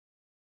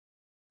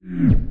So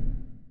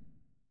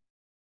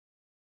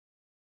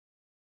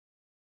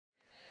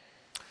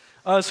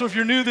if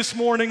you're new this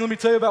morning, let me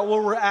tell you about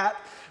where we're at.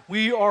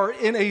 We are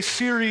in a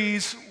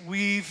series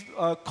we've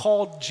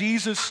called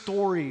Jesus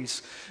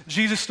Stories.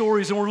 Jesus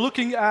Stories, and we're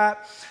looking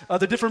at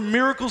the different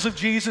miracles of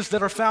Jesus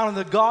that are found in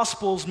the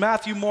Gospels,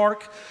 Matthew,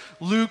 Mark,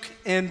 Luke,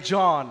 and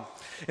John.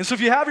 And so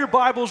if you have your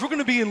Bibles, we're going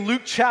to be in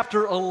Luke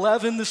chapter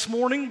 11 this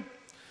morning.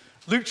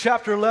 Luke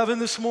chapter 11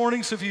 this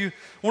morning. So if you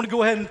want to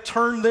go ahead and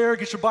turn there,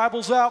 get your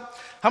Bibles out.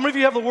 How many of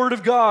you have the Word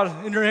of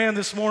God in your hand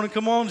this morning?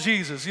 Come on,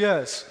 Jesus,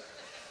 yes.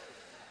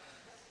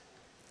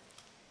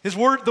 His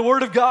word, the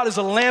Word of God is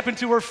a lamp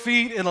into our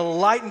feet and a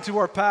light into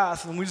our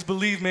path. And we just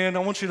believe, man, I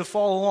want you to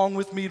follow along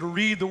with me to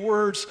read the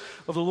words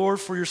of the Lord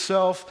for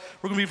yourself.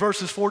 We're going to be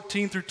verses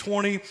 14 through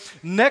 20.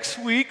 Next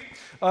week,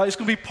 it's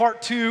going to be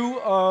part 2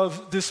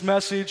 of this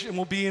message, and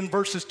we'll be in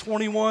verses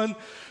 21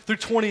 through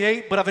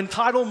 28. But I've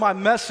entitled my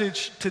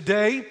message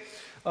today,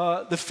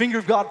 The Finger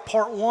of God,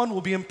 part 1.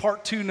 Will be in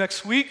part 2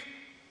 next week.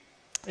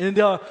 And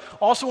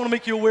also want to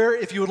make you aware,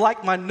 if you would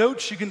like my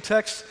notes, you can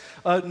text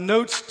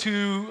notes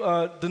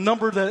to the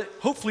number that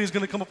hopefully is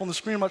going to come up on the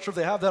screen. I'm not sure if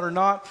they have that or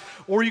not.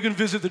 Or you can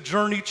visit the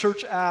Journey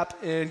Church app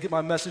and get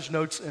my message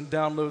notes and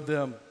download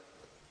them.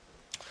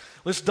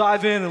 Let's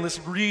dive in and let's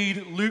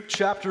read Luke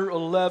chapter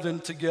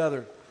 11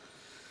 together.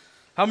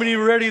 How many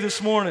are ready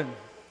this morning?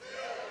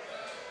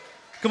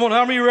 Come on,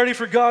 how many are ready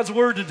for God's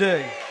word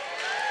today?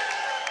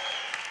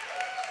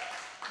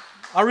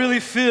 I really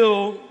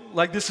feel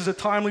like this is a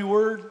timely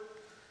word.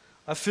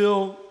 I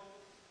feel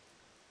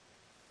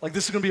like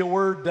this is going to be a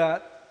word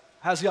that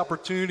has the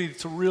opportunity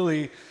to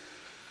really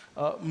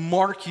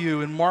mark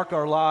you and mark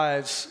our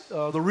lives.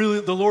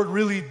 The Lord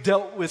really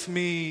dealt with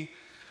me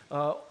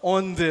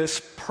on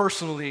this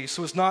personally.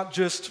 So it's not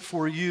just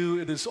for you,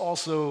 it is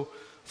also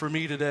for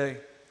me today.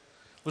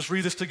 Let's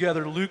read this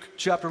together. Luke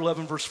chapter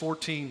 11, verse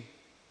 14.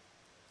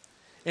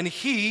 And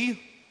he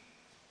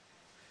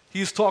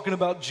is talking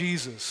about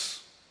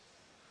Jesus,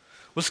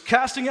 was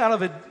casting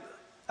out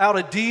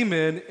a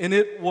demon, and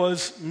it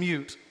was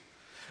mute.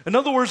 In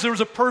other words, there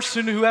was a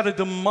person who had a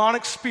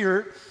demonic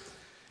spirit,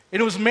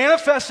 and it was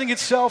manifesting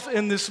itself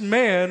in this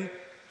man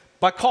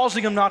by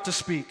causing him not to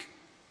speak.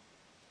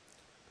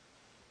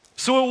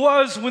 So it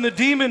was when the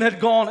demon had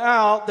gone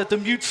out that the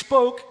mute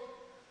spoke,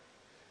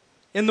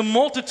 and the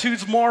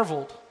multitudes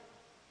marveled.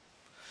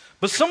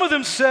 But some of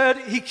them said,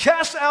 he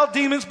cast out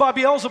demons by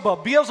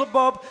Beelzebub.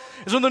 Beelzebub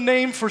is another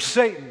name for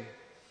Satan.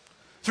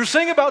 So they're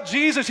saying about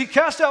Jesus, he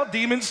cast out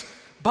demons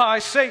by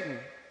Satan,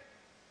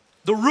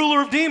 the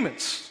ruler of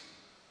demons.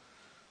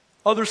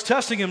 Others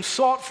testing him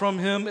sought from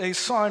him a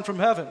sign from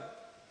heaven.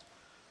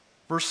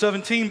 Verse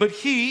 17, but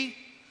he,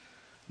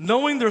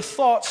 knowing their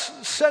thoughts,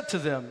 said to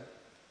them,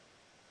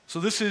 so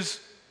this is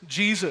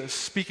Jesus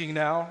speaking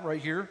now,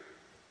 right here.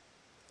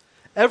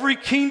 Every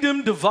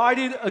kingdom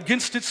divided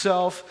against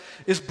itself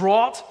is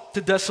brought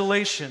to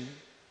desolation,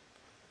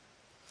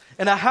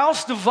 and a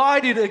house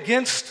divided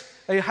against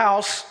a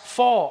house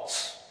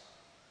falls.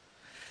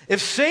 If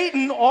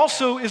Satan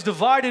also is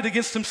divided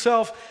against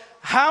himself,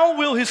 how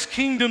will his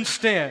kingdom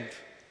stand?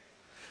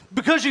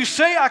 Because you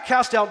say I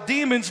cast out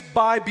demons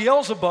by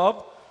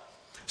Beelzebub.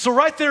 So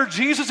right there,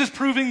 Jesus is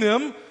proving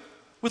them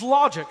with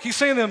logic. He's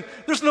saying to them,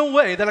 there's no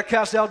way that I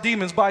cast out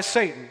demons by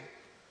Satan.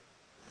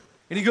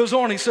 And he goes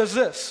on, he says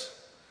this,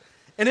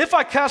 and if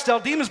I cast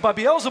out demons by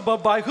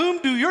Beelzebub, by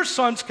whom do your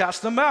sons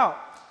cast them out?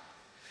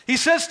 He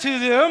says to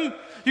them,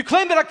 you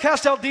claim that I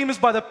cast out demons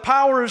by the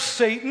power of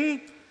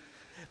Satan.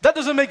 That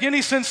doesn't make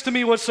any sense to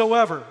me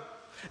whatsoever.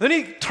 Then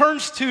he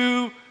turns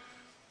to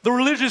the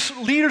religious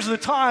leaders of the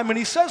time and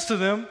he says to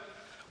them,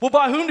 well,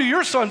 by whom do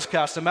your sons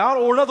cast them out?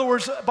 Or in other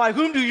words, by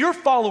whom do your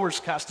followers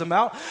cast them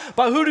out?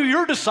 By who do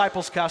your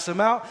disciples cast them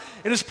out?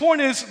 And his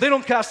point is, they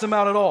don't cast them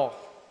out at all.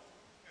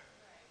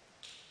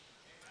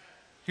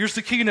 Here's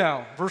the key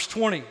now, verse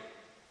 20.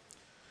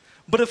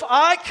 But if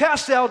I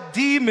cast out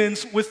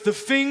demons with the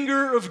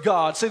finger of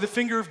God, say the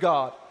finger of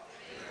God.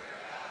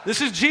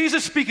 This is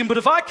Jesus speaking, but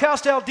if I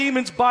cast out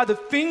demons by the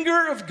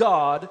finger of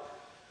God,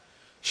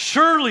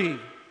 surely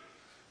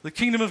the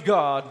kingdom of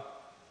God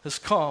has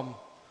come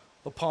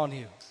upon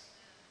you.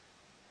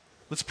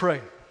 Let's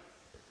pray.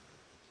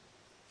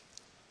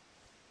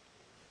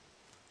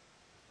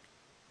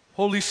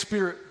 Holy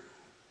Spirit,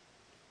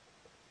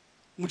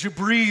 would you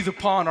breathe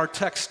upon our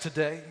text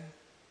today?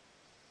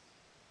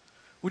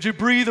 Would you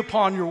breathe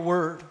upon your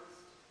word?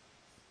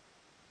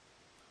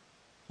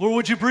 Lord,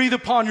 would you breathe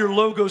upon your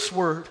Logos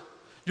word,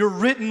 your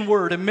written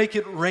word, and make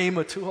it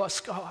rhema to us,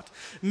 God.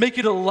 Make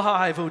it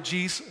alive, oh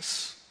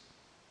Jesus.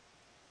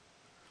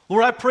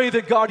 Lord, I pray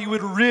that, God, you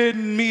would rid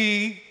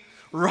me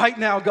right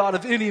now, God,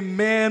 of any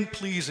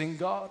man-pleasing,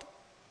 God.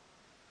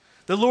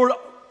 That, Lord,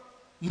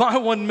 my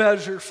one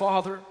measure,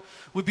 Father,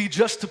 would be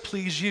just to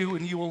please you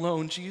and you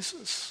alone,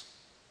 Jesus.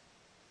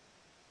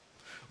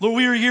 Lord,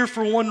 we are here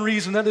for one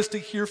reason, that is to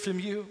hear from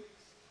you.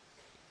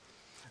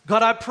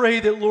 God, I pray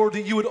that, Lord,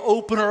 that you would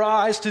open our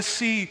eyes to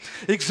see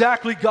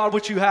exactly, God,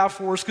 what you have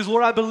for us. Because,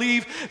 Lord, I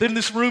believe that in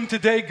this room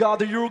today, God,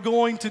 that you're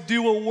going to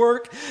do a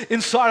work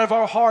inside of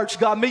our hearts.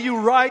 God, may you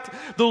write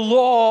the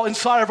law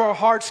inside of our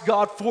hearts,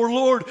 God. For,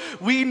 Lord,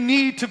 we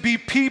need to be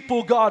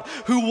people, God,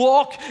 who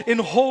walk in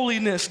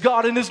holiness,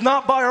 God. And it's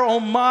not by our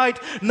own might,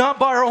 not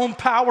by our own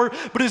power,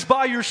 but it's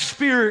by your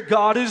Spirit,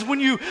 God. It is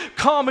when you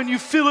come and you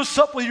fill us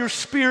up with your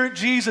Spirit,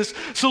 Jesus.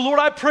 So, Lord,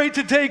 I pray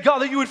today, God,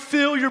 that you would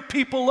fill your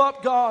people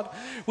up, God,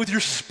 with your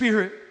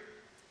Spirit.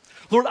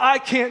 Lord, I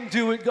can't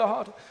do it,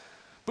 God,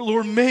 but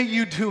Lord, may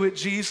you do it,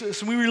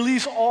 Jesus. And we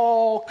release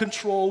all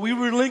control. We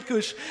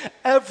relinquish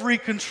every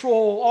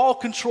control, all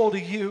control to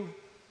you.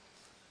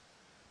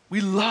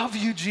 We love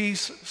you,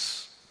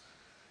 Jesus,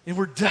 and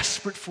we're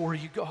desperate for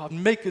you, God.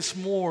 Make us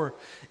more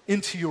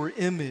into your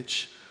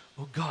image,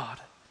 oh God.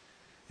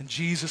 In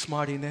Jesus'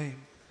 mighty name,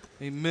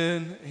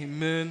 amen,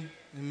 amen,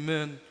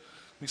 amen.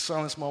 Let me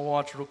silence my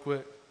watch real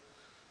quick.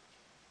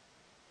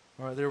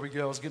 All right, there we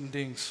go. I was getting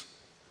dings.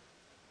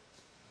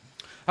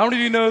 How many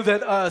of you know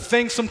that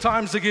things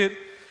sometimes they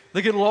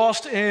get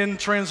lost in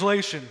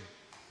translation?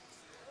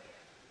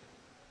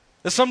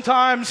 That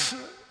sometimes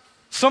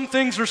some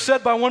things are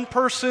said by one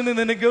person and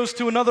then it goes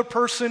to another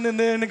person and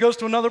then it goes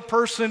to another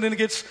person and it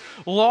gets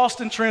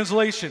lost in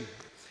translation.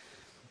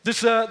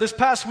 This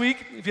past week,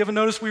 if you haven't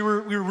noticed, we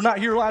were not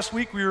here last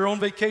week. We were on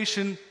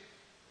vacation.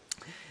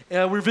 We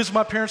were visiting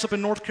my parents up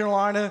in North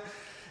Carolina.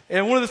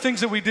 And one of the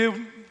things that we did,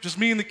 just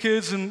me and the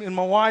kids and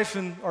my wife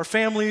and our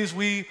families,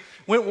 we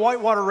went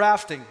whitewater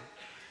rafting.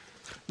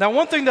 Now,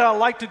 one thing that I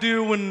like to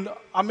do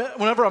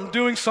whenever I'm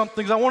doing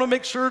something is I want to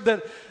make sure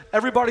that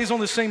everybody's on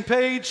the same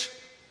page.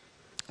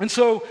 And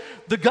so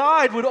the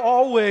guide would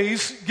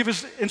always give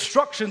us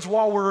instructions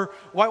while we're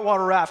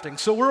whitewater rafting.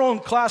 So we're on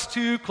class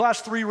 2,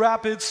 class 3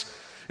 rapids.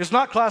 It's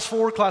not class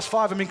 4, class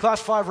 5. I mean, class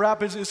 5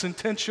 rapids, it's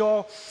intense,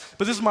 y'all.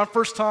 But this is my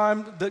first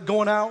time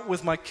going out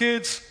with my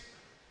kids.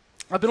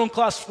 I've been on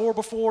class 4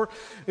 before.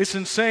 It's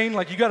insane.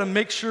 Like, you got to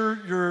make sure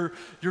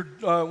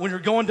when you're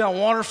going down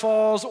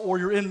waterfalls or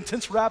you're in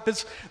intense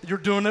rapids, that you're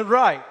doing it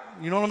right.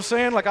 You know what I'm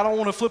saying? Like, I don't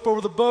want to flip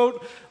over the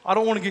boat. I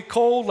don't want to get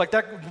cold. Like,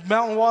 that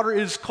mountain water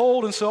is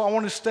cold, and so I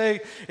want to stay.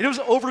 And it was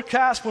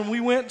overcast when we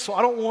went, so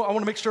I want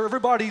to make sure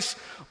everybody's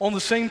on the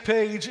same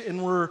page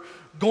and we're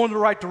going the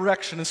right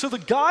direction. And so the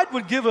guide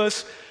would give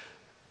us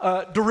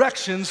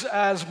directions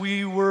as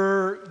we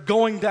were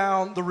going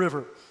down the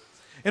river.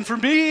 And for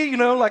me, you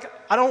know, like,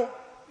 I don't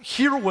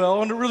hear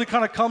well, and it really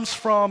kind of comes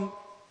from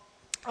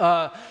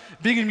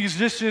being a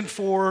musician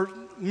for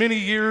many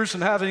years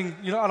and having,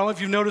 you know, I don't know if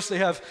you've noticed, they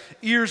have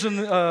ears in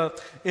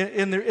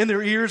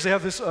their ears. They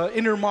have this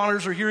in-ear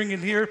monitors or hearing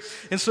in here.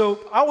 And so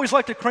I always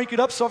like to crank it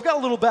up. So I've got a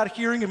little bad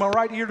hearing in my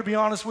right ear, to be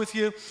honest with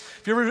you.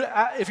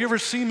 If you ever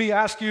see me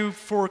ask you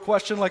for a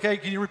question like, hey,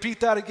 can you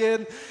repeat that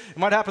again? It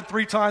might happen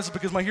 3 times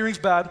because my hearing's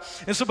bad.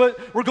 And so,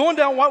 but we're going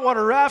down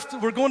whitewater raft.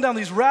 We're going down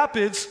these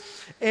rapids,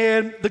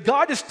 and the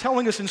guide is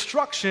telling us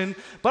instruction,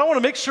 but I want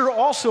to make sure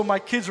also my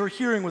kids are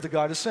hearing what the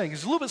guide is saying.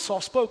 He's a little bit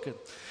soft-spoken.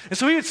 And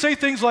so he would say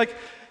things like,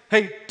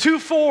 hey, 2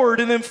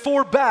 forward and then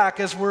 4 back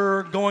as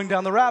we're going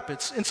down the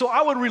rapids. And so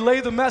I would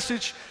relay the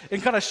message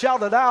and kind of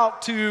shout it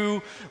out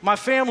to my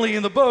family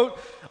in the boat.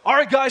 All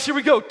right, guys, here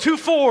we go. 2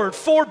 forward,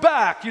 4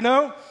 back, you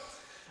know?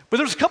 But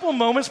there's a couple of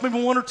moments,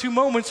 maybe 1 or 2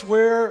 moments,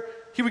 where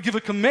he would give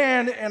a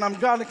command and I'm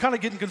kind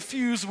of getting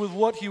confused with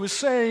what he was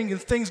saying, and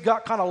things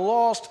got kind of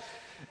lost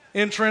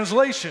in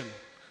translation.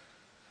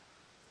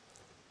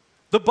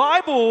 The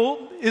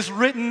Bible is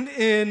written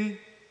in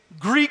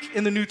Greek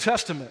in the New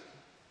Testament.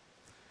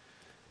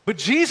 But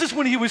Jesus,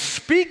 when he was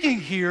speaking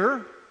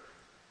here,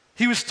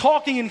 he was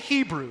talking in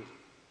Hebrew.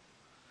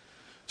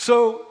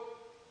 So,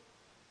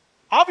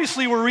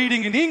 obviously we're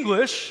reading in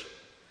English,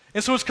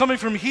 and so it's coming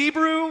from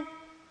Hebrew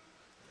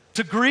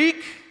to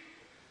Greek,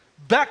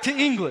 back to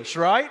English,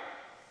 right?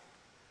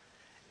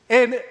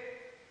 And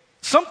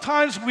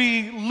sometimes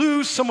we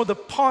lose some of the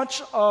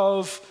punch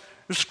of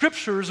the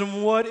scriptures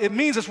and what it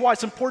means. That's why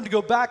it's important to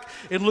go back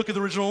and look at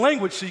the original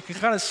language so you can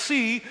kind of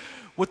see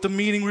what the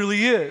meaning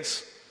really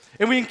is.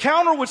 And we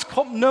encounter what's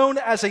known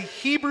as a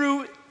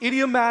Hebrew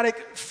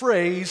idiomatic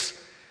phrase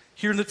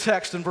here in the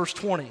text in verse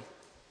 20.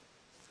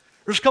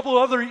 There's a couple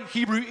of other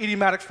Hebrew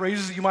idiomatic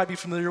phrases that you might be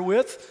familiar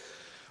with.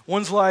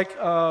 One's like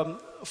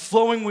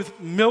flowing with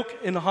milk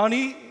and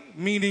honey,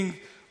 meaning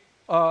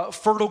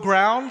fertile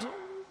ground,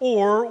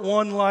 or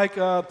one like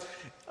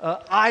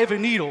eye of a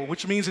needle,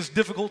 which means it's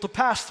difficult to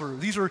pass through.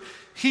 These are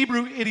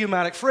Hebrew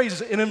idiomatic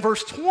phrases. And in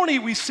verse 20,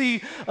 we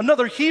see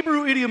another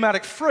Hebrew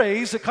idiomatic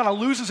phrase that kind of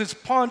loses its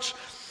punch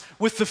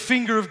with the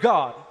finger of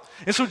God.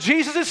 And so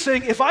Jesus is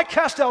saying, if I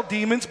cast out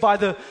demons by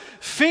the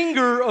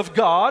finger of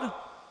God,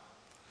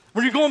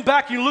 when you're going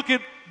back and you look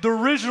at the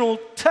original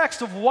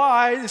text of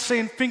why it's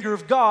saying finger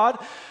of God,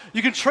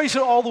 you can trace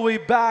it all the way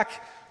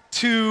back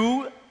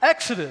to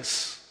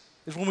Exodus,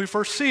 is when we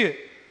first see it.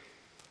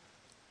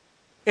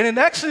 And in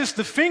Exodus,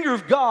 the finger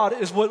of God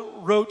is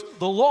what wrote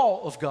the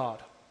law of God.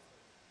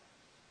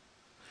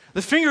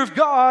 The finger of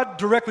God,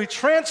 directly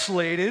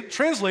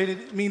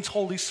translated means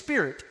Holy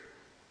Spirit.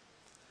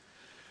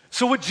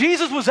 So what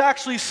Jesus was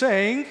actually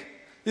saying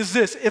is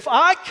this: if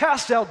I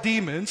cast out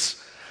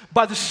demons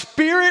by the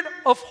Spirit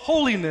of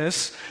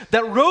holiness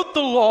that wrote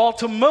the law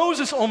to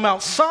Moses on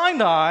Mount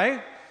Sinai,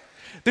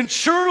 then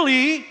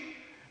surely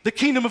the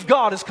kingdom of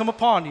God has come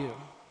upon you.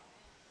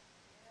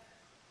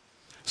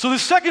 So the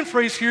second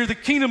phrase here, the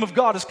kingdom of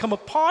God has come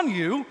upon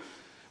you,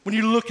 when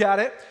you look at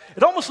it,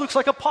 it almost looks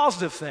like a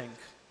positive thing.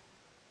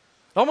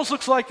 It almost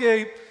looks like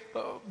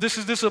this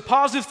is a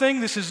positive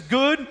thing, this is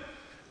good.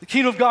 The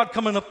kingdom of God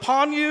coming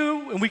upon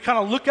you, and we kind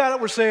of look at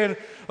it, we're saying,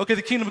 okay,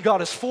 the kingdom of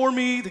God is for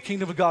me, the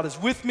kingdom of God is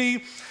with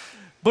me.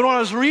 But when I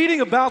was reading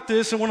about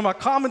this in one of my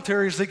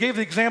commentaries, they gave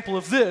the example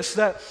of this,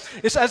 that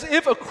it's as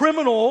if a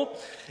criminal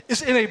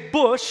is in a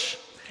bush,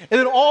 and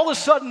then all of a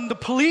sudden the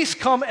police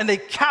come and they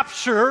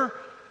capture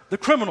the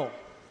criminal.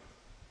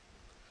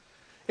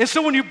 And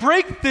so when you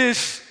break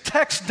this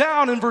text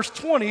down in verse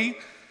 20,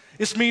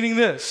 it's meaning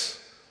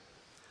this.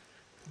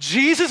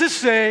 Jesus is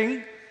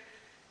saying,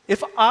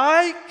 if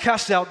I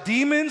cast out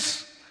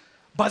demons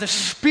by the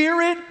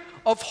Spirit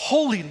of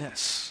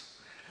holiness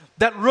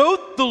that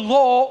wrote the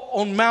law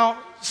on Mount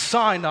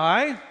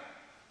Sinai,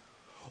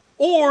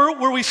 or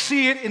where we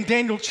see it in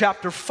Daniel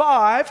chapter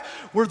 5,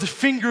 where the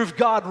finger of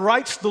God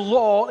writes the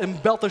law in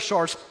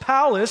Belteshazzar's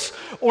palace,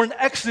 or in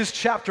Exodus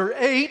chapter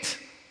 8,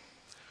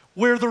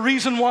 where the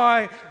reason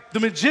why the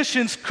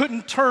magicians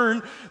couldn't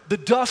turn the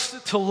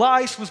dust to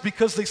lice was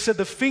because they said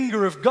the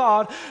finger of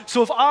God.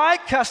 So if I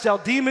cast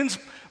out demons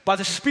by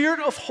the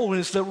Spirit of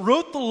holiness that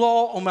wrote the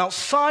law on Mount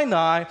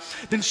Sinai,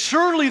 then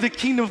surely the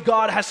kingdom of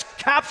God has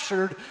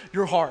captured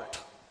your heart.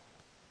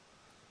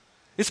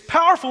 It's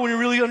powerful when you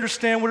really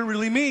understand what it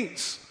really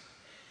means.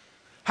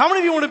 How many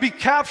of you want to be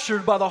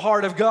captured by the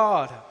heart of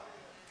God?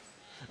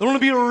 They want to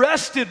be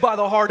arrested by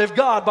the heart of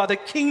God, by the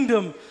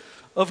kingdom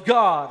of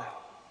God.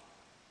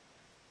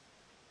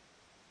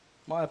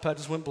 My iPad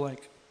just went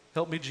blank.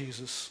 Help me,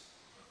 Jesus.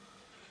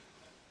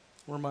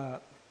 Where am I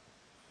at?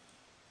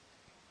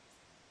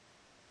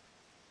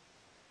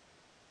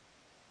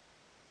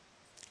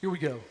 Here we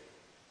go.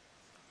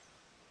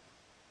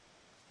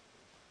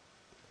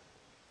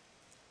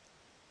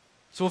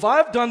 So if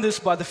I've done this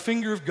by the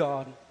finger of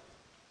God,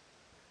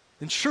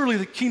 then surely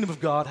the kingdom of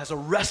God has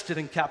arrested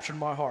and captured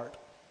my heart.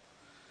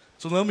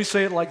 So let me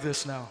say it like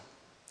this now.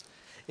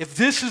 If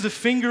this is the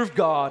finger of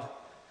God,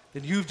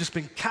 then you've just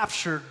been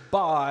captured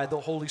by the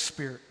Holy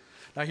Spirit.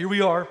 Now here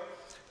we are.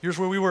 Here's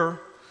where we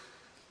were.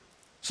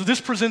 So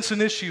this presents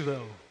an issue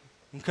though,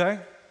 okay?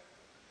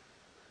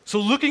 So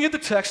looking at the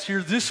text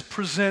here, this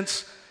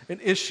presents an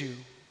issue.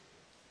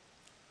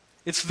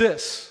 It's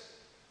this.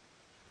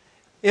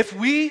 If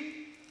we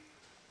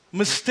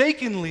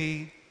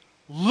mistakenly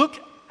look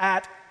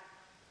at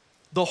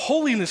the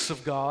holiness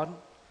of God,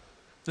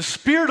 the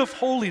Spirit of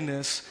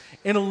holiness,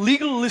 in a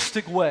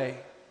legalistic way,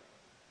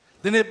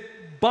 then it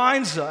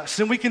binds us,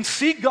 and we can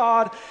see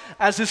God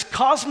as this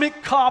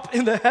cosmic cop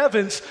in the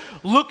heavens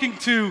looking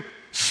to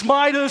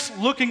smite us,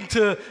 looking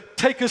to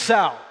take us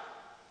out.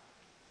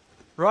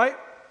 Right?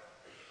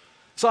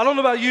 So I don't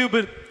know about you,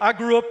 but I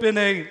grew up in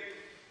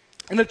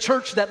a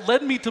church that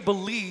led me to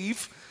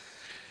believe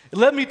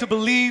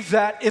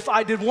that if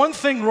I did one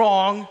thing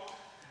wrong,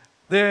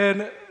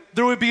 then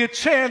there would be a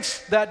chance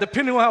that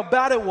depending on how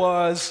bad it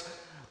was,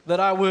 that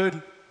I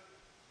would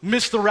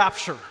miss the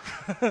rapture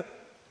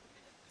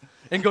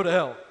and go to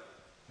hell.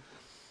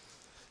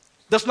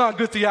 That's not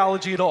good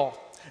theology at all.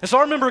 And so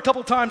I remember a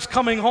couple times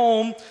coming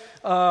home,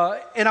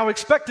 and I would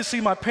expect to see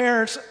my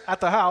parents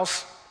at the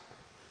house,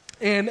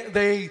 and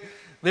they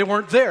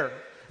weren't there.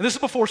 And this is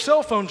before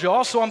cell phones,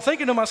 y'all, so I'm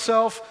thinking to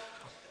myself,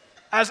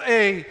 as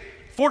a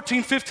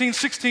 14, 15,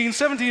 16,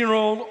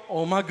 17-year-old,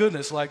 oh my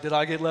goodness, like, did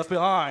I get left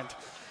behind?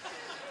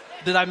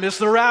 Did I miss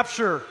the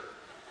rapture?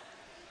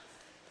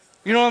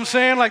 You know what I'm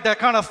saying? Like, that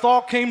kind of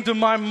thought came to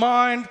my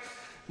mind.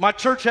 My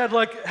church had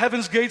like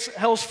heaven's gates,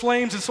 hell's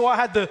flames, and so I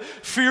had the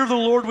fear of the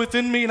Lord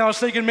within me, and I was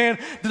thinking, man,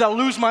 did I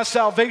lose my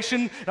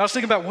salvation? And I was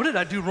thinking about, what did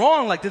I do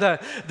wrong? Like, I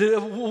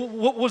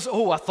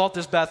thought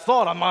this bad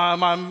thought.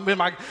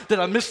 Did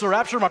I miss the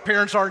rapture? My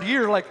parents aren't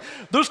here. Like,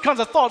 those kinds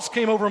of thoughts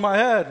came over my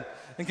head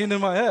and came into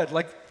my head.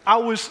 Like, I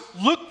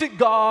looked at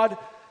God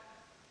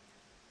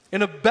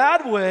in a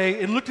bad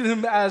way and looked at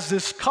him as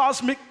this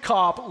cosmic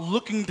cop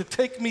looking to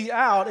take me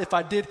out if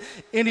I did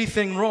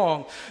anything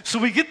wrong. So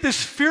we get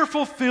this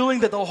fearful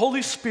feeling that the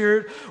Holy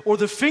Spirit or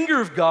the finger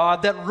of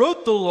God that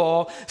wrote the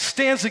law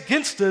stands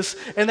against us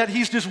and that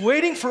he's just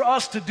waiting for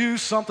us to do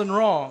something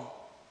wrong.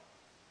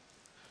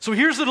 So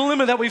here's the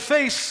dilemma that we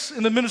face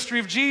in the ministry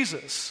of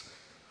Jesus.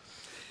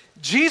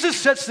 Jesus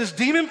sets this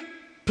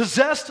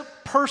demon-possessed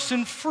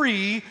person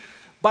free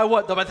by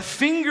what? By the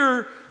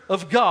finger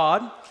of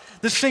God.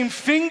 The same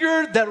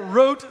finger that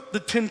wrote the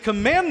 10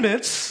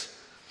 Commandments.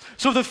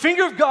 So if the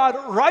finger of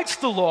God writes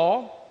the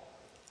law,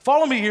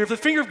 follow me here, if the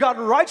finger of God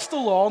writes the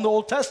law in the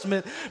Old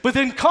Testament, but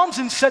then comes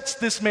and sets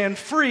this man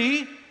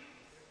free,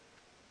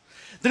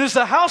 then is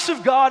the house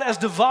of God as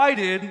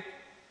divided,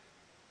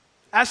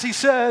 as he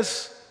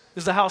says,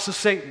 is the house of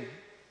Satan.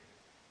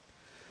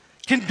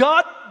 Can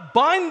God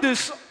bind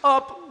us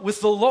up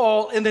with the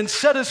law and then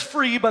set us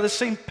free by the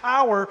same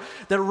power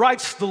that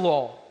writes the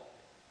law?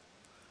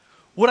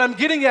 What I'm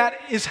getting at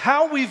is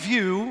how we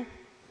view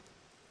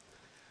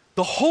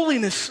the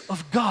holiness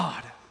of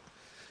God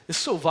is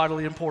so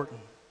vitally important.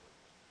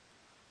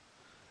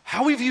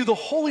 How we view the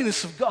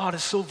holiness of God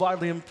is so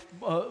vitally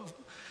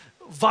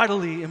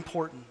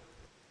important.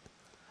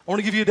 I want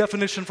to give you a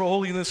definition for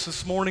holiness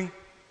this morning.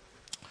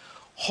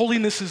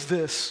 Holiness is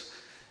this,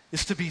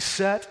 is to be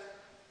set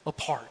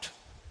apart.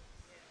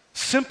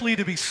 Simply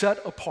to be set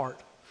apart.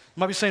 You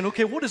might be saying,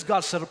 okay, what is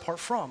God set apart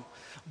from?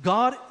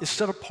 God is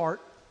set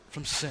apart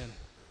from sin.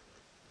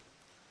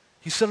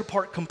 He's set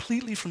apart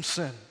completely from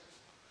sin.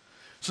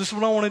 So this is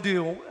what I want to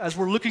do. As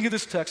we're looking at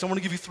this text, I want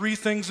to give you 3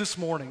 things this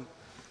morning.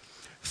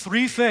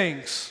 3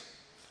 things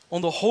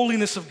on the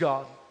holiness of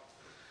God.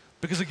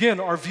 Because again,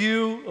 our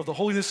view of the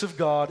holiness of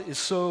God is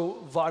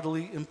so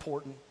vitally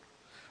important.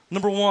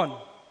 Number one,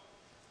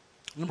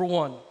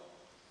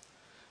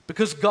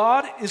 because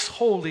God is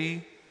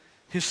holy,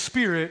 His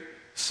Spirit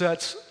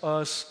sets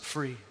us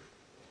free.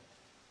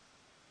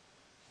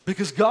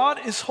 Because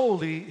God is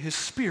holy, His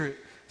Spirit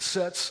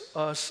sets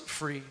us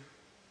free.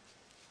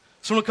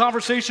 So in a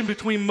conversation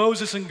between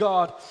Moses and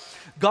God,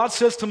 God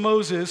says to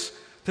Moses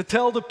to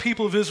tell the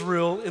people of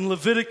Israel in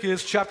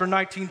Leviticus chapter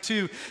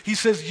 19:2, He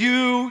says,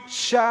 "You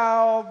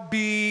shall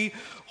be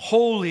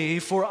holy,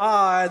 for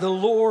I, the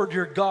Lord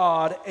your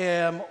God,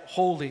 am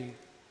holy."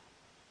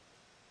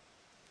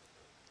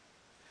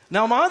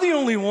 Now, am I the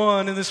only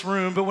one in this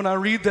room, but when I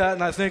read that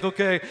and I think,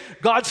 okay,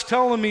 God's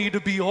telling me to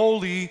be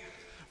holy,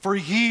 for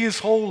He is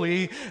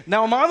holy.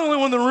 Now, am I the only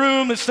one in the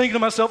room that's thinking to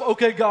myself,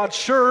 okay, God,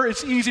 sure,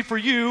 it's easy for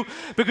you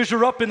because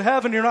you're up in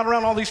heaven, you're not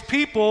around all these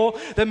people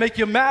that make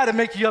you mad and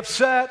make you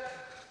upset.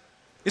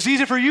 It's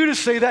easy for you to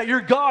say that. You're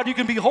God, you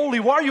can be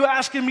holy. Why are you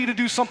asking me to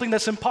do something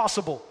that's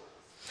impossible?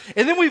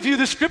 And then we view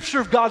the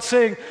scripture of God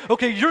saying,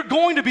 okay, you're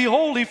going to be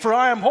holy, for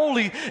I am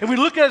holy. And we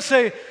look at it and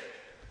say,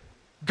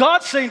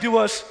 God's saying to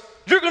us,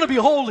 you're going to be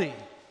holy.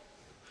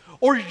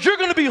 Or you're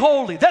going to be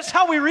holy. That's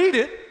how we read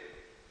it.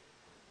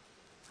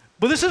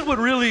 But this is what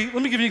really,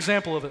 let me give you an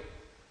example of it.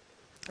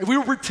 If we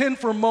were to pretend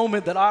for a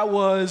moment that I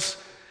was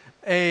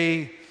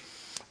a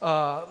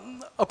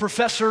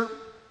professor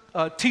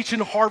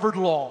teaching Harvard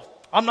law.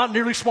 I'm not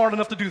nearly smart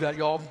enough to do that,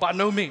 y'all, by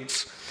no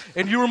means.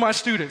 And you were my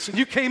students. And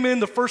you came in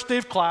the first day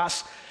of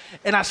class,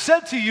 and I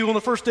said to you on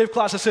the first day of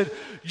class, I said,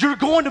 you're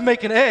going to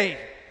make an A.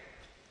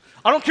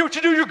 I don't care what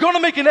you do, you're going to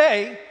make an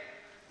A.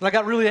 And I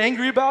got really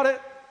angry about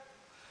it.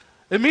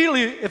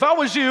 Immediately, if I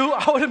was you,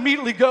 I would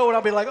immediately go and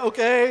I'd be like,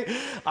 okay,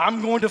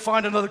 I'm going to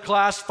find another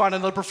class, find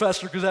another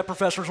professor because that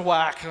professor's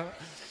whack.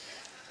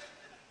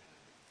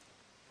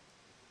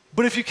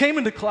 But if you came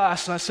into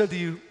class and I said to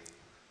you,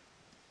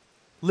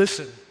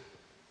 listen,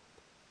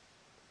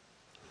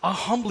 I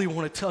humbly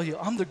want to tell you,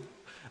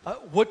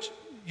 what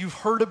you've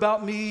heard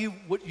about me,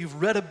 what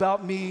you've read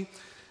about me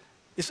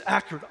is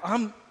accurate.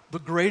 I'm the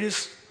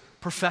greatest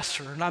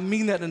professor, and I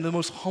mean that in the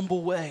most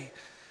humble way.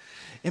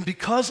 And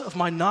because of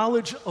my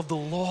knowledge of the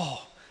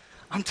law,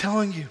 I'm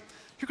telling you,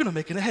 you're going to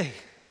make an A.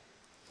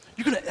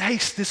 You're going to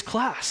ace this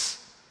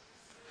class.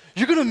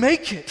 You're going to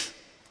make it.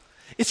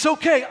 It's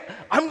okay.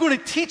 I'm going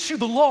to teach you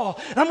the law,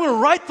 and I'm going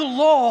to write the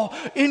law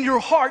in your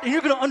heart, and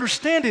you're going to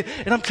understand it.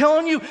 And I'm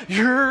telling you,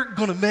 you're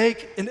going to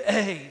make an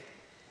A.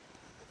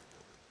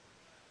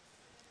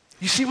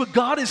 You see, what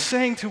God is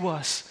saying to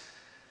us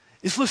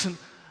is, listen,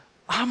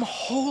 I'm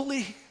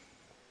holy.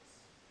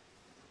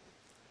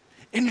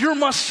 And you're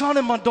my son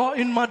and my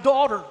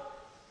daughter.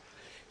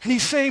 And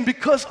He's saying,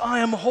 because I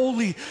am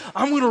holy,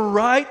 I'm going to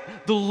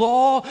write the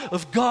law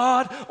of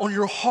God on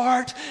your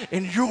heart,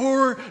 and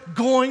you're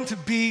going to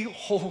be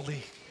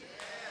holy.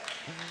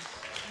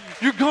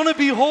 You're going to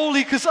be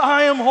holy because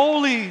I am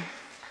holy.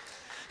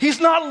 He's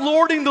not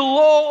lording the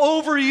law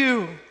over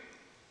you.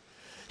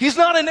 He's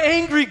not an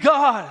angry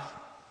God.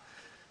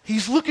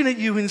 He's looking at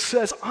you and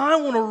says, I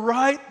want to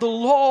write the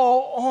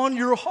law on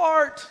your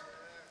heart.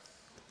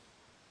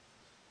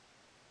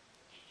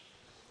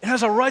 And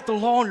as I write the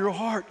law in your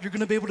heart, you're going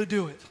to be able to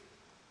do it.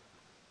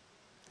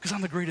 Because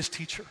I'm the greatest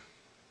teacher.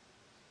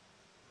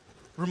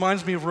 It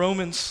reminds me of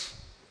Romans.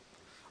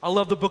 I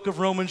love the book of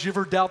Romans. You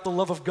ever doubt the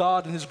love of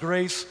God and His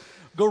grace?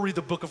 Go read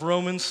the book of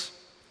Romans.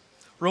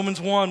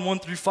 Romans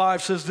 1:1-5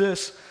 says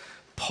this,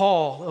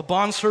 Paul, a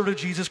bondservant of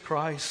Jesus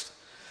Christ,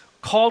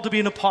 called to be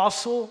an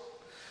apostle,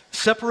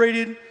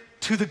 separated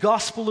to the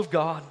gospel of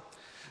God,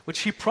 which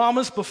He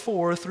promised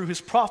before through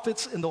His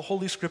prophets in the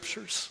Holy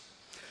Scriptures,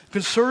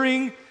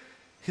 concerning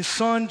His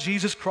Son,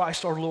 Jesus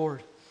Christ our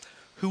Lord,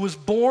 who was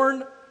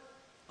born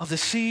of the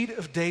seed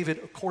of David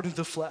according to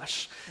the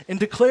flesh, and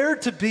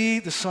declared to be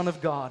the Son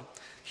of God.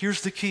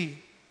 Here's the key.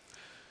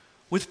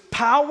 With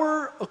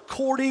power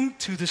according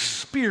to the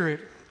Spirit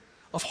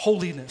of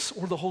holiness,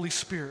 or the Holy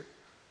Spirit.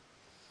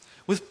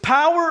 With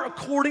power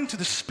according to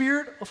the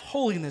Spirit of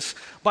holiness,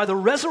 by the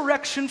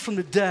resurrection from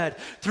the dead.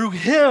 Through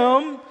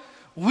Him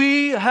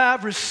we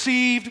have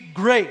received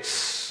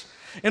grace,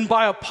 and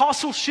by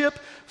apostleship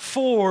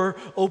for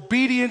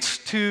obedience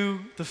to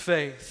the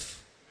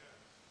faith.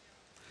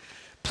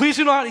 Please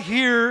do not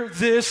hear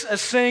this as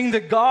saying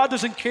that God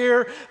doesn't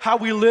care how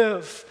we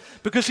live,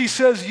 because he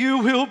says, you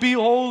will be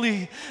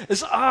holy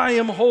as I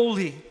am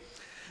holy.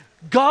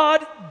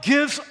 God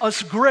gives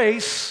us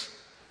grace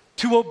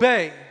to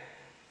obey.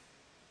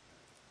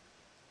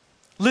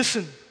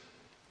 Listen,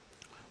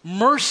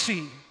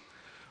 mercy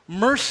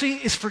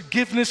is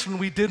forgiveness when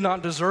we did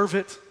not deserve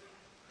it.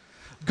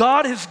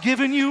 God has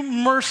given you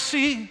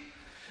mercy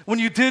when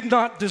you did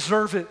not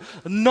deserve it.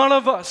 None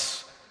of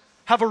us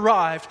have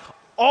arrived.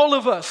 All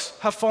of us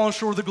have fallen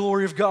short of the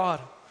glory of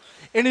God.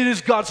 And it is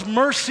God's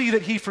mercy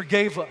that he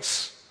forgave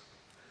us.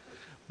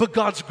 But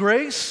God's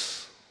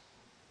grace,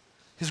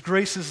 his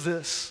grace is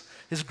this.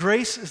 His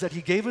grace is that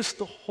he gave us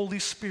the Holy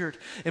Spirit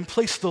and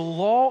placed the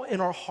law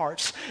in our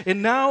hearts.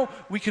 And now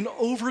we can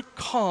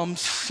overcome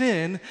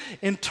sin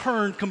and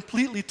turn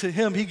completely to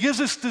him. He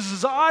gives us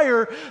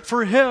desire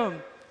for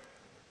him.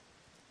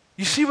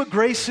 You see what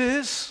grace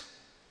is?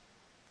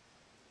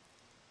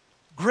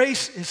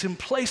 Grace is him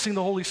placing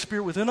the Holy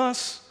Spirit within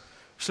us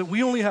so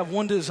we only have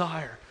one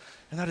desire,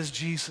 and that is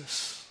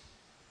Jesus.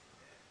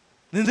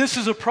 Then this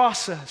is a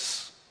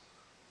process.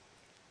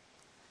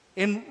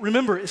 And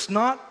remember, it's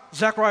not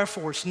Zechariah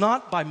 4, it's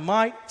not by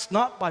might, it's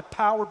not by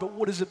power, but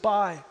what is it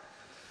by?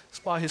 It's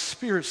by his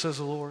Spirit, says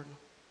the Lord.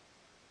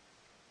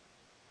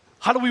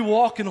 How do we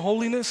walk in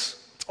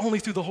holiness? It's only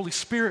through the Holy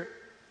Spirit.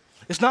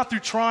 It's not through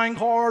trying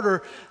hard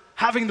or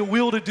having the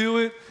will to do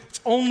it. It's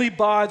only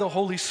by the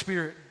Holy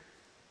Spirit.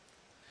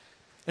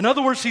 In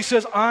other words, he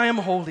says, I am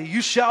holy. You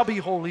shall be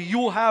holy. You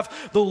will have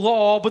the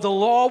law, but the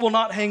law will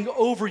not hang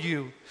over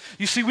you.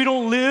 You see, we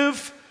don't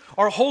live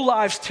our whole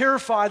lives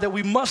terrified that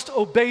we must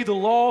obey the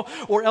law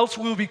or else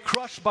we will be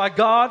crushed by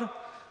God,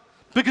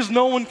 because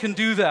no one can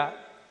do that.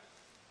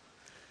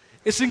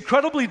 It's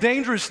incredibly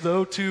dangerous,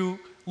 though, to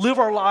live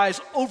our lives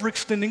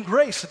overextending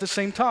grace at the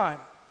same time.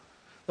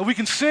 That we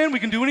can sin, we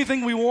can do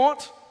anything we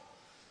want,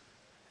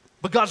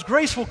 but God's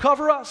grace will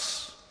cover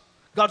us.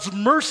 God's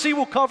mercy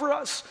will cover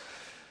us.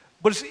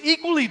 But it's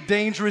equally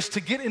dangerous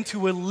to get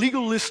into a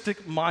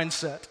legalistic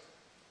mindset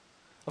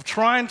of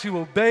trying to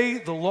obey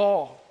the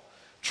law,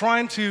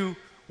 trying to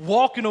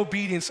walk in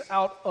obedience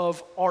out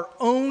of our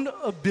own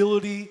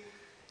ability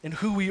and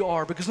who we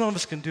are, because none of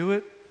us can do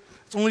it.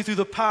 It's only through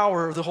the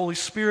power of the Holy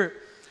Spirit.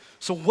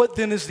 So what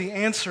then is the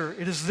answer?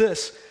 It is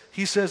this.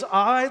 He says,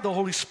 I, the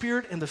Holy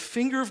Spirit, and the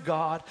finger of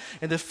God,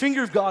 and the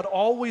finger of God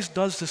always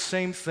does the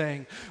same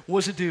thing.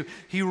 What does it do?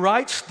 He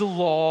writes the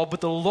law, but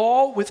the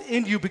law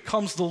within you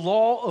becomes the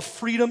law of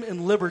freedom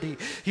and liberty.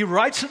 He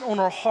writes it on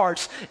our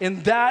hearts,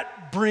 and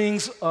that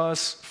brings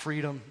us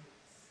freedom.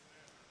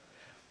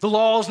 The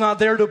law is not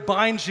there to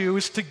bind you,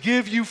 it's to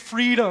give you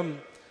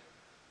freedom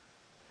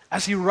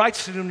as he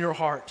writes it in your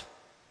heart.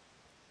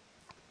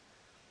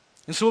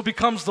 And so it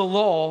becomes the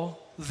law,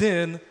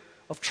 then,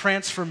 of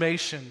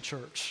transformation,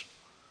 church.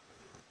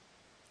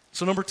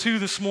 So number 2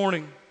 this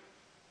morning.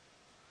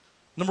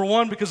 Number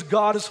 1, because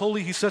God is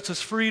holy, he sets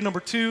us free. Number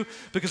 2,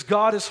 because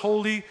God is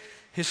holy,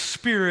 his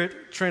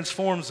Spirit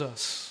transforms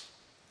us.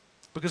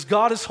 Because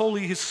God is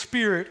holy, his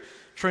Spirit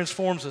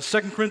transforms us.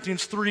 2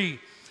 Corinthians 3,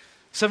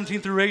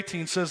 17 through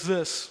 18 says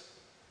this,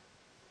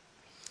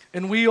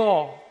 and we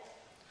all,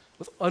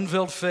 with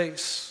unveiled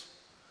face,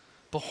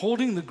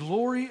 beholding the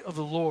glory of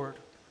the Lord,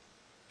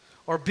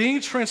 are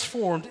being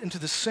transformed into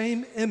the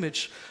same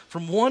image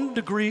from one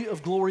degree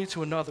of glory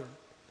to another.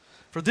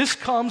 For this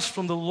comes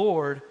from the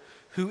Lord,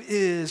 who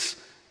is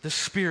the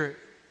Spirit.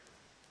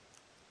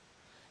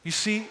 You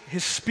see,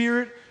 his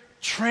Spirit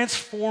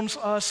transforms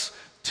us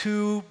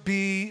to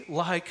be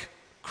like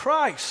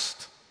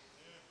Christ.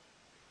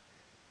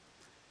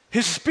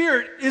 His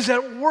Spirit is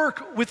at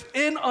work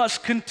within us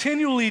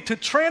continually to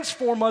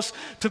transform us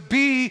to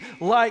be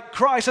like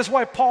Christ. That's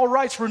why Paul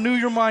writes, renew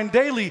your mind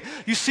daily.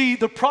 You see,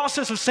 the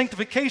process of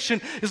sanctification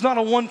is not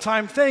a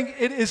one-time thing.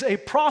 It is a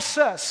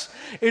process.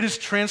 It is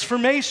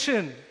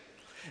transformation.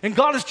 And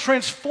God is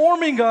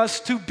transforming us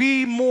to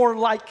be more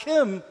like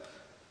him.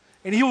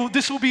 And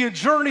this will be a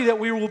journey that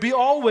we will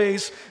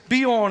always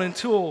be on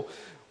until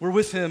we're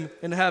with him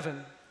in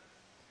heaven.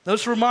 Now,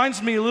 this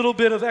reminds me a little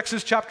bit of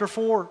Exodus chapter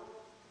 4.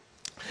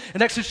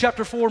 In Exodus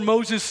chapter 4,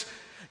 Moses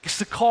gets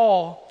the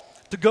call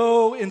to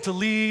go and to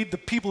lead the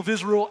people of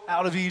Israel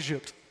out of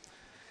Egypt.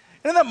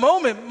 And in that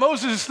moment,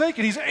 Moses is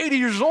thinking, he's 80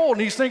 years old,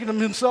 and he's thinking to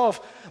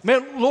himself,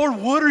 man, Lord,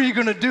 what are you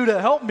going to do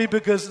to help me?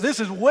 Because this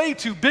is way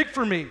too big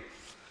for me.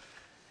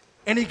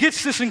 And he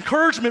gets this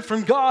encouragement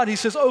from God. He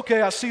says,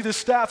 okay, I see this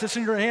staff that's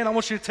in your hand. I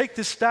want you to take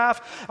this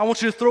staff. I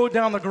want you to throw it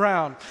down the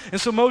ground. And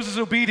so Moses is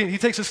obedient. He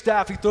takes a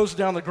staff. He throws it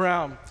down the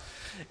ground.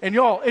 And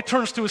y'all, it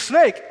turns to a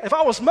snake. If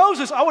I was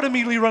Moses, I would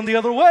immediately run the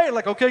other way.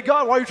 Like, okay,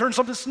 God, why are you turning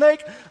something to a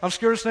snake? I'm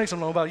scared of snakes. I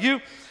don't know about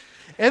you.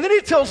 And then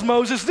he tells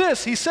Moses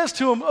this. He says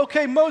to him,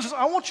 okay, Moses,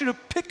 I want you to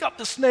pick up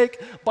the snake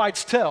by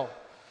its tail.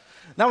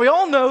 Now, we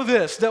all know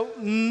this, that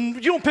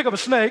you don't pick up a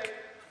snake.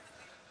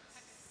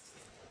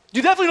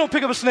 You definitely don't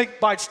pick up a snake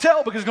by its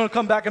tail because it's going to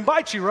come back and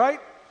bite you, right?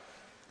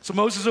 So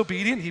Moses is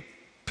obedient. He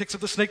picks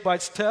up the snake by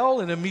its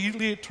tail, and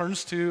immediately it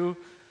turns to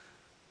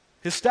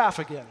his staff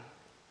again.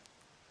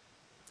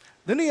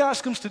 Then he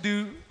asks him to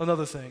do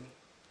another thing.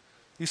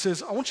 He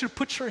says, I want you to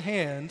put your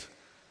hand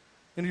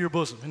into your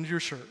bosom, into your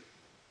shirt.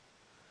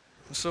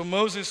 And so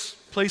Moses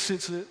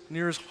places it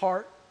near his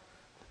heart,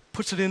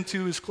 puts it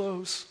into his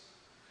clothes.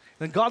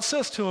 Then God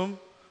says to him,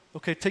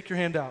 okay, take your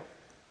hand out.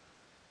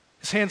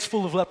 His hand's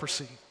full of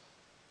leprosy.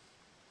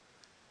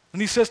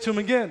 And he says to him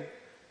again,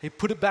 hey,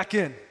 put it back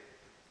in.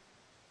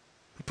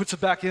 He puts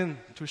it back in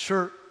to his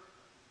shirt,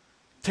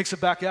 takes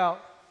it back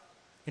out,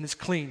 and it's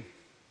clean.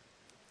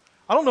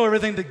 I don't know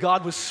everything that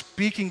God was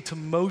speaking to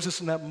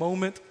Moses in that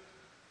moment,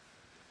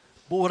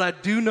 but what I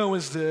do know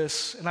is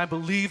this, and I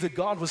believe that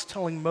God was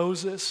telling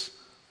Moses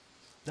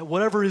that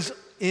whatever is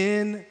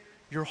in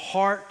your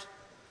heart,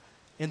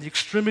 in the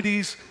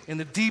extremities, in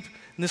the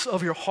deepness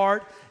of your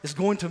heart, is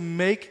going to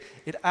make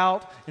it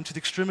out into the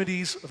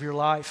extremities of your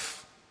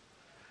life.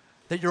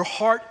 That your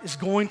heart is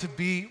going to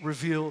be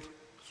revealed.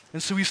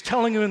 And so he's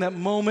telling him in that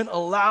moment,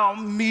 allow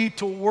me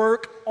to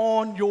work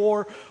on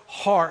your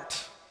heart.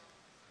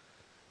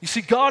 You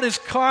see, God is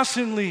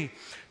constantly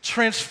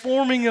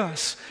transforming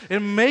us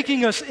and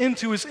making us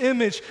into his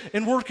image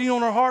and working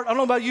on our heart. I don't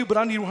know about you, but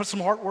I need some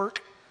heart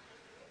work.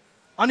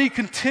 I need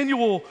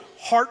continual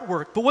heart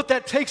work. But what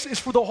that takes is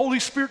for the Holy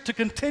Spirit to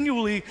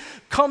continually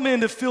come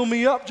in to fill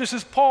me up. Just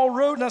as Paul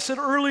wrote, and I said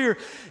earlier,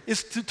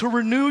 is to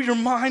renew your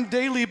mind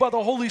daily by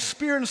the Holy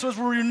Spirit. And so as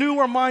we renew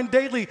our mind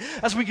daily,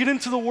 as we get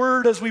into the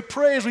Word, as we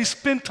pray, as we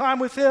spend time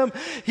with him,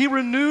 he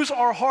renews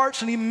our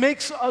hearts and he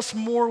makes us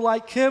more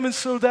like him. And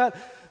so that,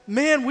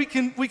 man, we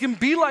can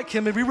be like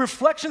him and be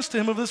reflections to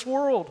him of this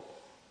world.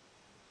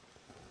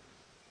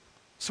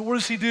 So what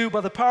does he do?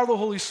 By the power of the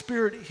Holy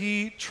Spirit,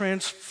 he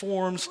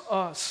transforms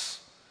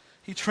us.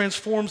 He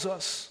transforms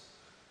us.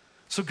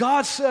 So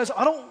God says,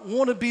 I don't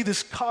want to be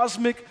this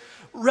cosmic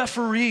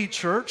referee,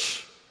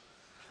 church.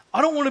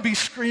 I don't want to be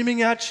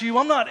screaming at you.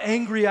 I'm not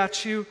angry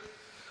at you.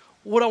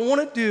 What I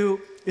want to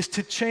do is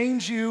to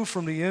change you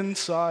from the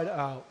inside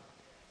out.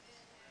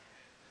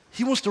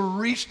 He wants to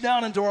reach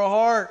down into our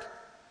heart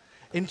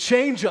and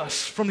change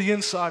us from the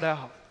inside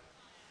out.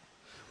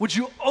 Would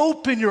you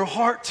open your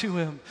heart to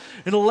him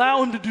and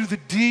allow him to do the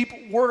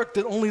deep work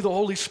that only the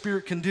Holy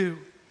Spirit can do?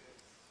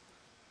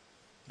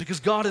 Because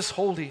God is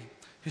holy,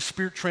 his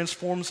Spirit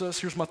transforms us.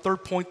 Here's my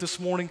third point this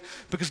morning.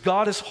 Because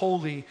God is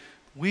holy,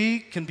 we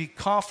can be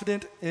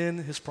confident in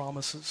his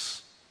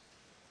promises.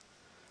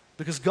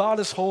 Because God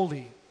is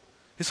holy,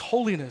 his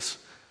holiness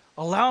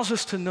allows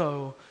us to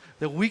know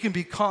that we can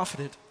be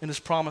confident in his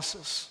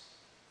promises.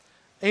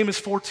 Amos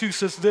 4:2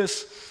 says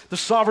this, the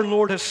sovereign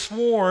Lord has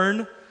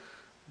sworn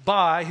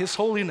by his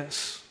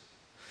holiness.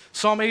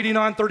 Psalm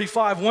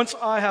 89:35, once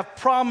I have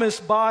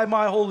promised by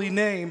my holy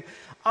name,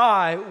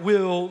 I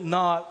will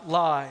not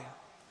lie.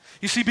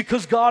 You see,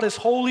 because God is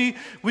holy,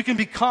 we can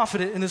be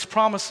confident in his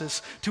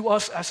promises to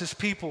us as his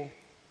people.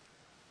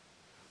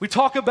 We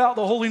talk about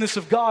the holiness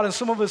of God, and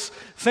some of us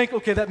think,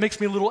 okay, that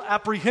makes me a little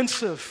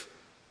apprehensive.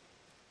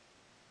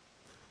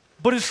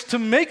 But it's to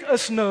make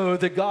us know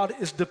that God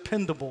is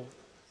dependable,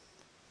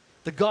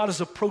 that God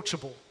is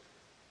approachable.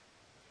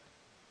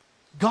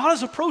 God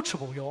is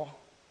approachable, y'all.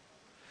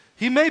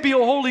 He may be a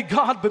holy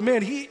God, but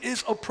man, he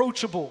is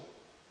approachable.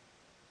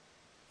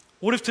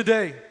 What if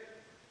today,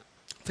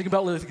 think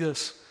about it like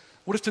this,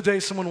 what if today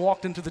someone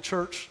walked into the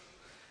church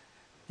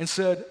and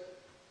said,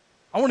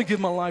 I want to give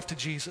my life to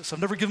Jesus. I've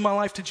never given my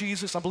life to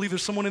Jesus. I believe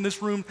there's someone in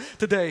this room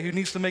today who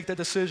needs to make that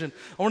decision.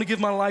 I want to give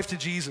my life to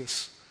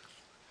Jesus.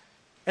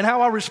 And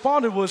how I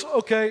responded was,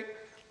 okay,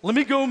 let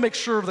me go make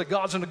sure that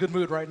God's in a good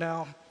mood right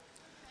now.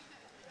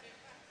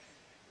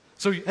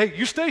 So, hey,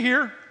 you stay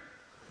here.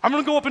 I'm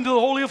going to go up into the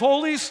Holy of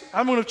Holies.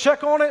 I'm going to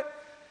check on it.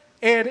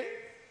 And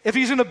if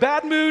he's in a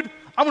bad mood,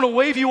 I'm going to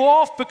wave you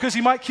off because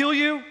he might kill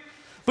you.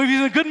 But if he's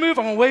in a good mood,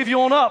 I'm going to wave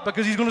you on up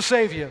because he's going to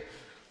save you.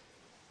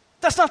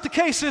 That's not the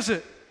case, is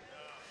it?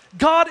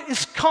 God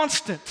is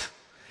constant.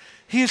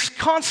 He is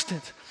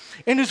constant.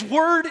 And his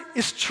word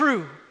is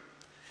true.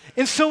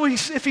 And so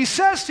if he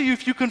says to you,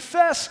 if you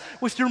confess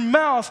with your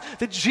mouth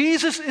that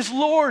Jesus is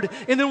Lord,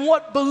 and then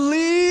what?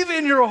 Believe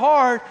in your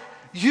heart,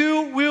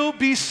 you will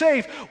be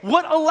saved.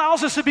 What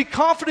allows us to be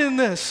confident in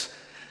this?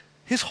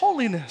 His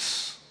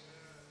holiness.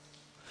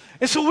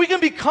 And so we can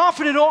be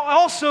confident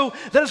also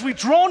that as we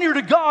draw near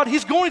to God,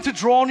 he's going to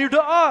draw near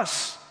to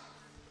us.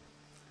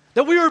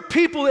 That we are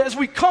people that as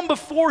we come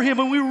before him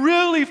and we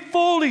really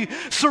fully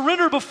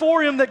surrender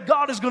before him, that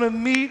God is going to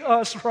meet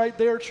us right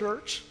there,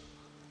 church.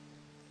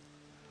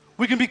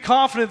 We can be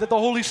confident that the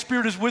Holy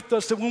Spirit is with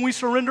us, that when we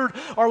surrendered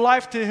our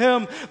life to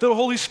him, the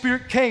Holy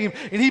Spirit came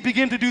and he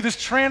began to do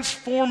this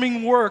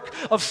transforming work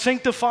of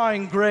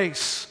sanctifying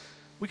grace.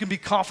 We can be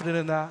confident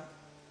in that.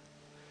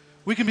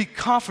 We can be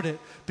confident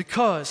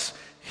because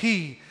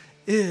he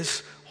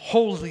is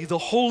holy. The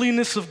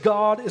holiness of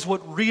God is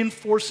what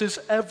reinforces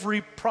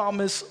every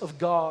promise of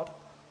God.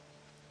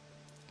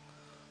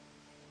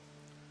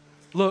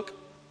 Look,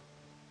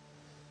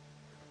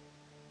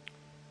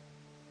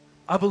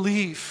 I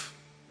believe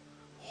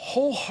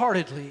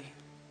wholeheartedly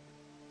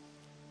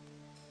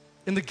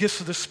in the gifts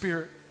of the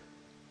Spirit.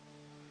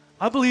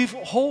 I believe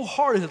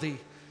wholeheartedly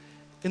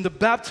in the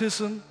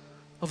baptism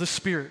of the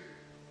Spirit,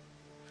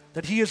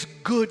 that He has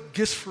good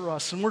gifts for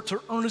us, and we're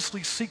to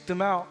earnestly seek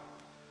them out.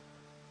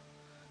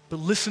 But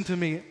listen to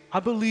me, I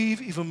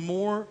believe even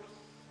more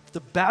the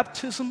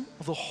baptism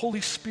of the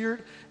Holy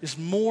Spirit is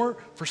more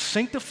for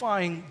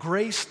sanctifying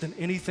grace than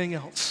anything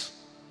else.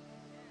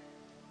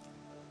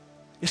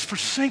 It's for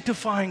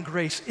sanctifying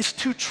grace. It's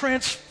to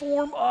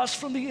transform us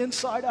from the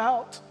inside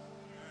out.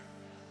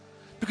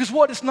 Because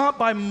what? It's not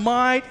by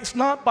might, it's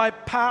not by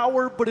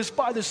power, but it's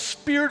by the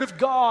Spirit of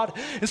God.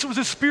 And so as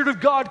the Spirit of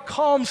God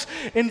comes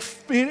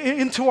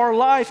into our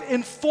life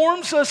and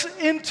forms us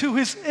into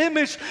His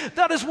image,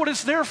 that is what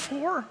it's there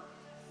for.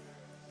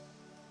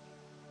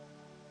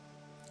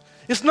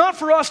 It's not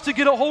for us to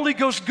get a Holy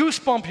Ghost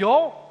goosebump,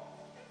 y'all.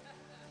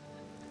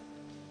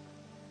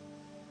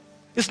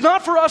 It's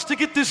not for us to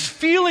get this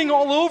feeling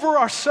all over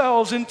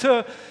ourselves and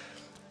to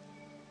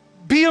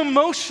be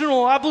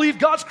emotional. I believe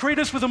God's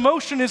created us with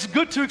emotion. It's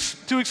good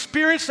to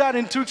experience that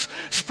and to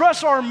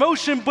express our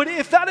emotion. But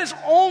if that is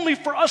only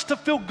for us to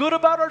feel good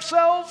about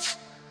ourselves,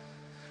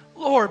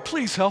 Lord,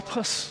 please help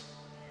us.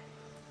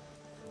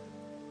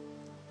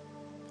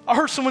 I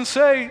heard someone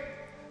say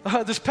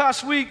this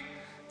past week,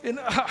 and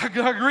I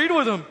agreed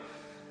with him,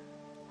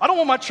 I don't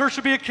want my church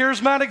to be a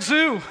charismatic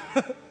zoo.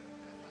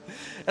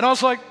 And I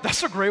was like,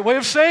 that's a great way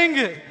of saying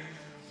it.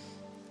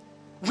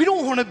 We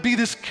don't want to be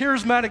this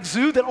charismatic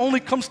zoo that only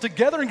comes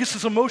together and gets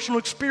this emotional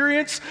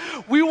experience.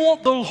 We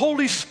want the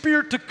Holy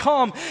Spirit to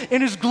come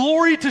and His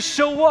glory to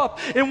show up.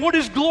 And what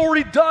His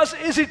glory does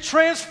is it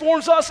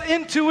transforms us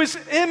into His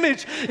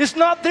image. It's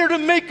not there to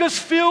make us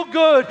feel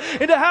good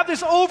and to have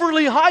this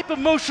overly hype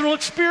emotional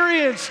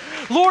experience.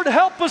 Lord,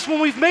 help us when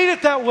we've made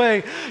it that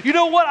way. You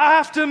know what? I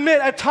have to admit,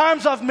 at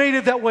times I've made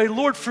it that way.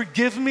 Lord,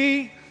 forgive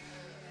me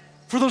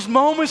for those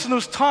moments and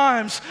those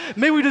times.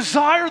 May we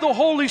desire the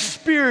Holy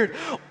Spirit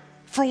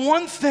for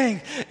one thing,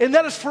 and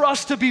that is for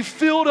us to be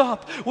filled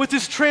up with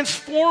this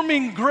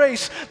transforming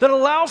grace that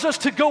allows us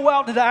to go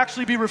out and to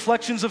actually be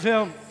reflections of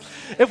Him.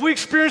 If we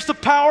experience the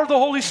power of the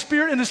Holy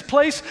Spirit in this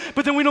place,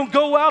 but then we don't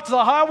go out to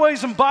the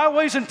highways and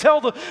byways and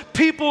tell the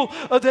people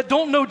that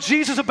don't know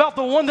Jesus about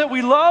the one that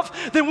we love,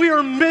 then we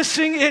are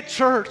missing it,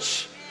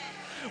 church.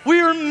 We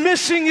are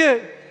missing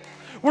it.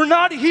 We're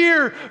not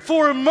here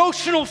for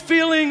emotional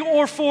feeling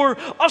or for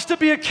us to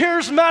be a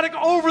charismatic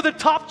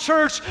over-the-top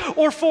church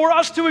or for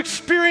us to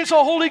experience a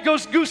Holy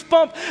Ghost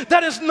goosebump.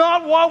 That is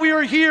not why we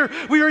are here.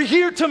 We are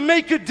here to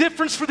make a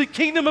difference for the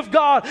kingdom of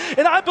God.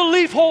 And I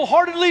believe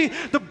wholeheartedly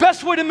the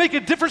best way to make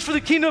a difference for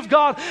the kingdom of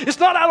God is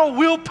not out of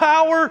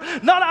willpower,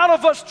 not out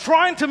of us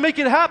trying to make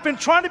it happen,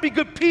 trying to be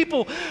good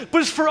people,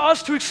 but it's for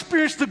us to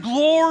experience the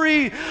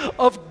glory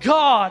of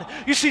God.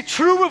 You see,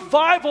 true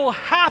revival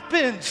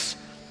happens.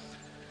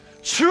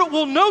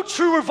 No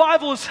true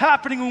revival is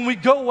happening when we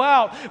go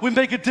out, we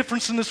make a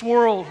difference in this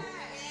world.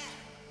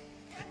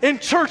 In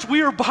church,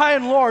 we are by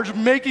and large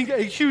making a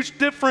huge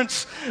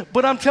difference,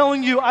 but I'm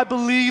telling you, I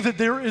believe that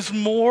there is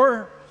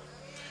more.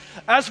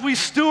 As we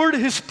steward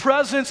His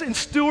presence and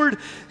steward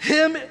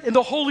Him and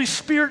the Holy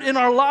Spirit in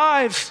our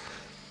lives,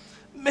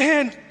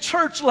 man,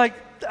 church,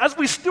 as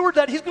we steward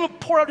that, He's going to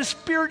pour out His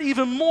Spirit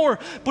even more,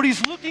 but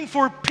He's looking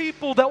for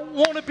people that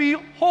want to be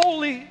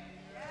holy,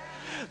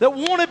 that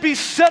want to be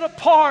set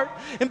apart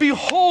and be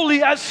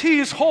holy as He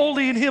is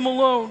holy in Him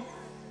alone.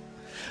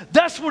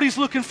 That's what He's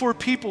looking for,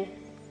 people.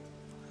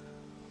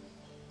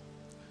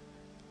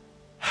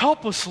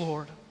 Help us,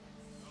 Lord.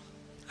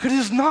 It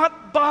is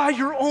not by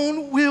your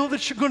own will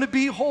that you're going to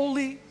be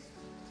holy.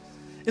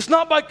 It's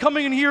not by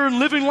coming in here and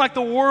living like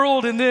the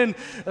world and then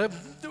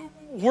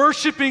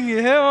worshiping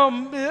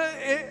Him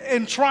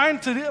and trying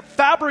to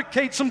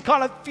fabricate some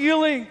kind of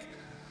feeling.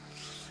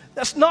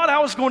 That's not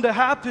how it's going to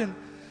happen.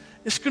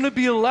 It's going to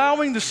be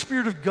allowing the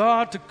Spirit of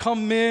God to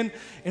come in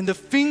and the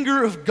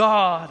finger of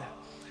God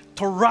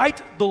to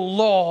write the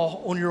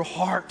law on your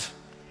heart.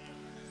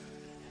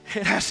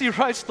 And as He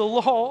writes the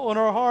law on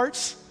our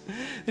hearts,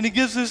 and He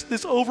gives us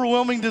this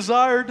overwhelming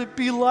desire to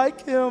be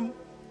like Him.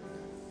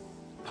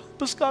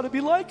 Help us, God, to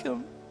be like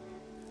Him.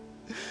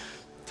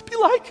 To be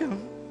like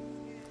Him.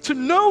 To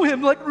know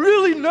Him,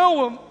 really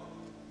know Him.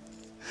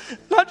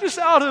 Not just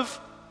out of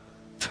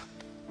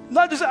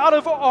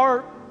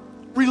our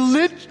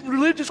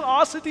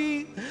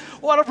religiosity,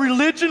 or out of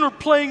religion or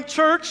playing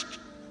church.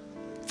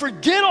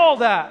 Forget all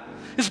that.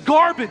 It's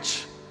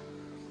garbage.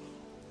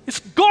 It's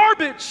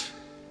garbage.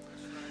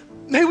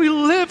 May we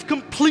live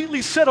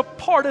completely set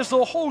apart as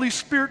the Holy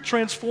Spirit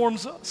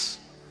transforms us.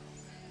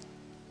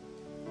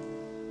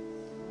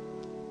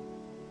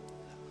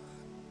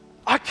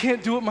 I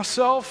can't do it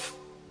myself.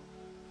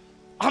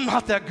 I'm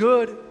not that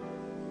good.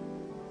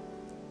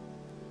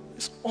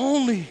 It's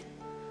only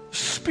the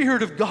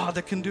Spirit of God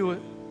that can do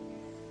it.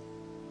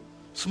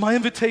 So my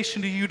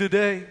invitation to you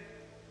today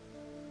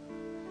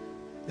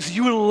is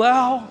you would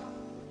allow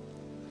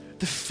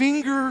the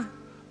finger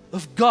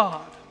of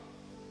God,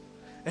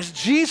 as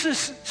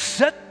Jesus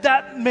set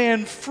that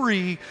man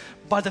free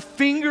by the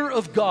finger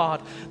of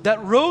God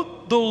that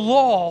wrote the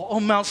law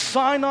on Mount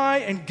Sinai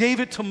and gave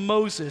it to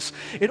Moses,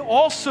 it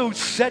also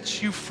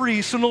sets you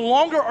free. So no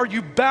longer are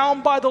you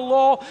bound by the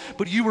law,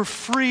 but you are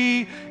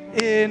free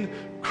in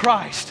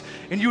Christ.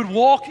 And you would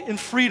walk in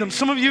freedom.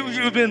 Some of you,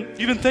 you've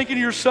been thinking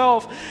to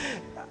yourself,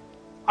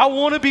 I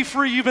want to be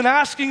free. You've been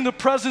asking the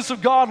presence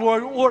of God,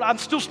 Lord, I'm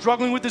still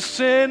struggling with this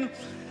sin.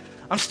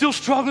 I'm still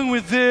struggling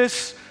with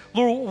this.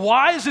 Lord,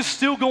 why is this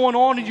still going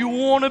on? And you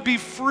want to be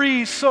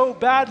free so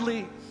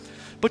badly,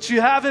 but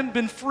you haven't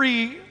been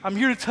free. I'm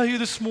here to tell you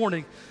this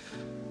morning,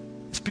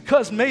 it's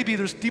because maybe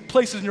there's deep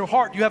places in your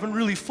heart you haven't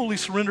really fully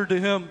surrendered to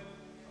Him.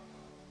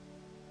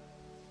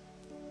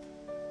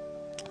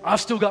 I've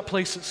still got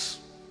places.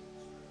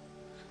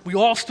 We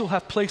all still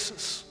have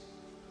places,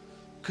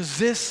 because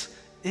this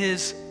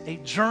is a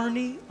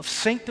journey of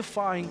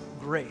sanctifying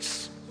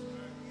grace.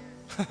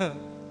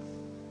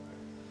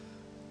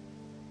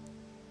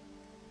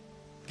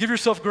 Give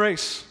yourself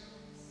grace,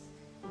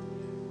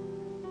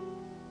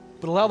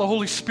 but allow the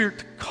Holy Spirit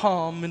to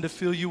come and to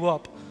fill you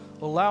up,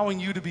 allowing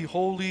you to be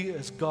holy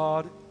as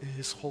God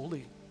is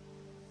holy.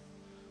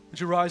 Would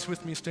you rise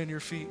with me and stand to your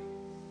feet?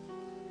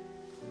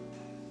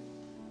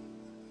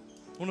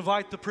 I want to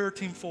invite the prayer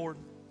team forward.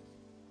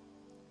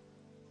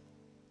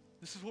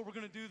 This is what we're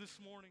going to do this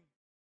morning.